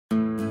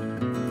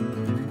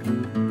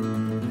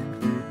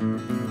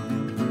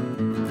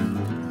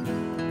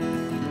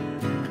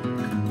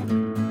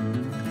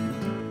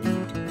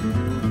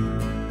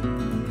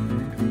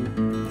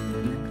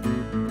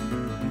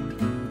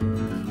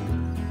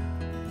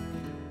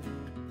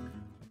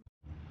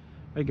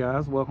Hey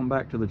guys, welcome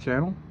back to the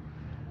channel.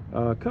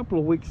 A couple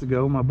of weeks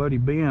ago, my buddy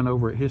Ben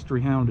over at History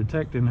Hound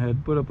Detecting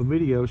had put up a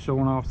video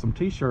showing off some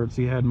t-shirts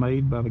he had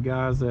made by the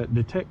guys at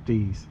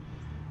Detectees,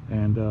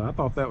 and I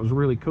thought that was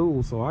really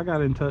cool, so I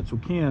got in touch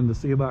with Ken to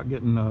see about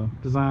getting a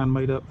design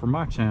made up for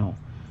my channel.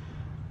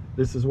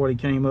 This is what he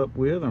came up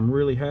with. I'm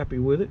really happy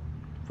with it.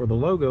 For the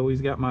logo,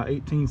 he's got my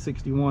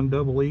 1861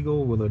 double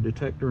eagle with a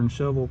detector and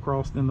shovel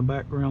crossed in the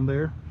background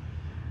there.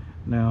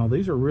 Now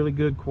these are really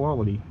good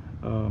quality.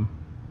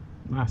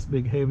 Nice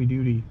big heavy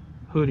duty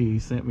hoodie he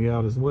sent me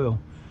out as well.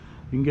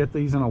 You can get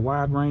these in a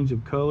wide range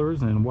of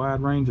colors and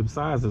wide range of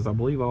sizes, I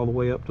believe all the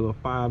way up to a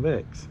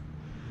 5X.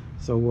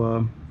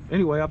 So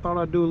anyway, I thought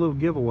I'd do a little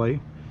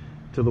giveaway.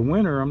 To the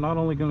winner, I'm not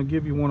only going to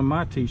give you one of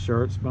my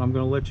t-shirts, but I'm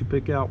going to let you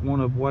pick out one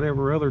of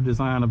whatever other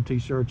design of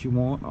t-shirts you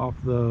want off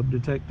the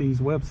Detectees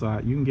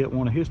website. You can get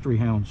one of History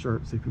Hound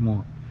shirts if you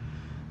want.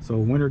 So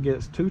winner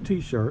gets 2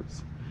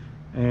 t-shirts,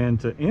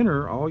 and to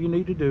enter, all you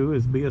need to do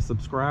is be a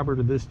subscriber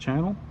to this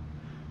channel.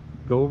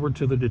 Go over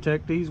to the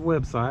Detectees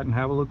website and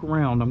have a look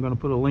around. I'm going to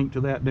put a link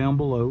to that down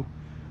below,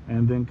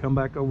 and then come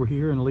back over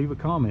here and leave a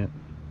comment.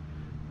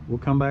 We'll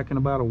come back in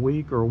about a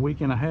week or a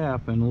week and a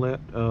half and let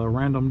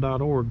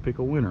random.org pick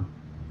a winner.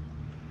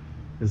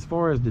 As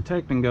far as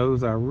detecting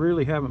goes, I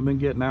really haven't been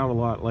getting out a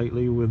lot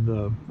lately with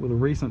a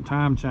recent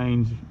time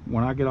change.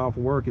 When I get off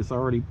of work, it's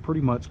already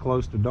pretty much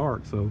close to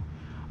dark, so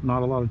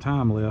not a lot of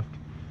time left.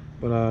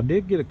 But I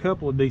did get a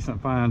couple of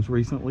decent finds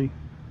recently.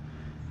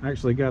 I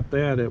actually got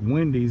that at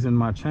Wendy's in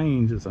my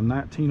change. It's a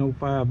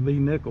 1905 V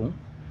nickel,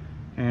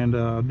 and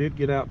I did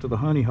get out to the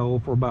honey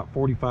hole for about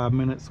 45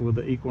 minutes with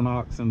the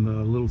Equinox and the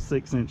little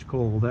 6-inch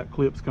coil. That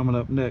clip's coming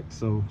up next,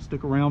 so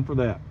stick around for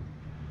that.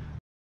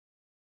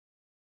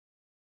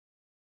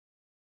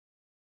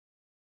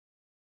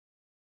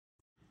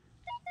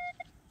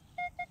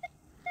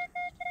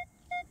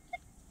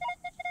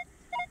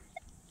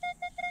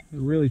 A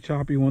really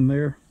choppy one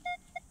there.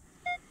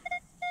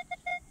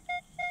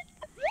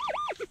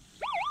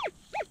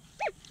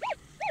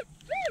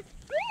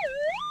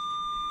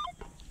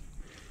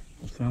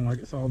 Don't sound like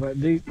it's all that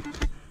deep.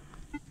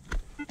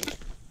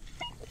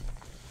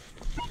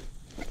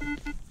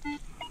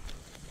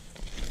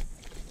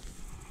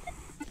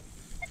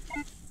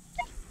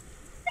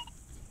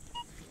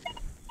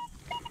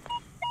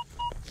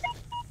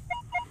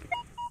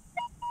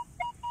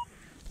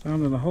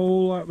 Sounding a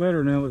whole lot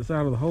better now that it's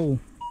out of the hole.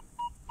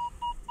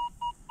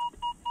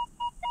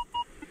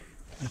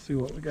 Let's see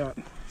what we got.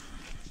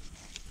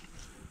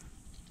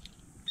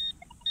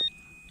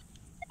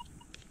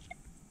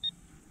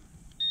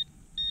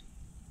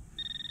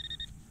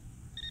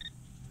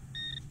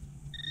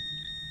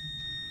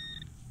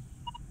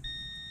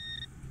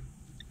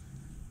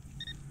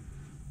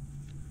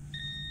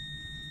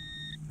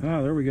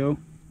 Ah, there we go.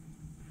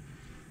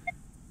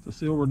 It's a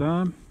silver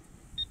dime.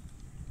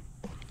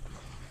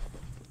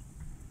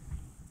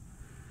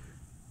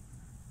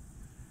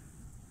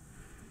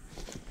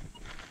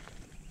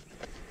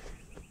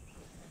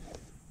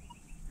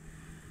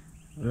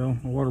 Well,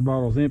 the water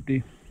bottle's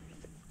empty.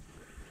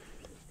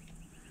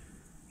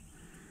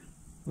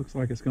 Looks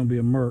like it's going to be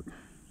a Merc.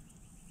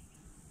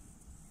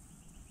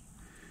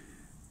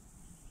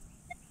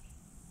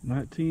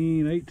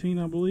 1918,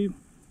 I believe.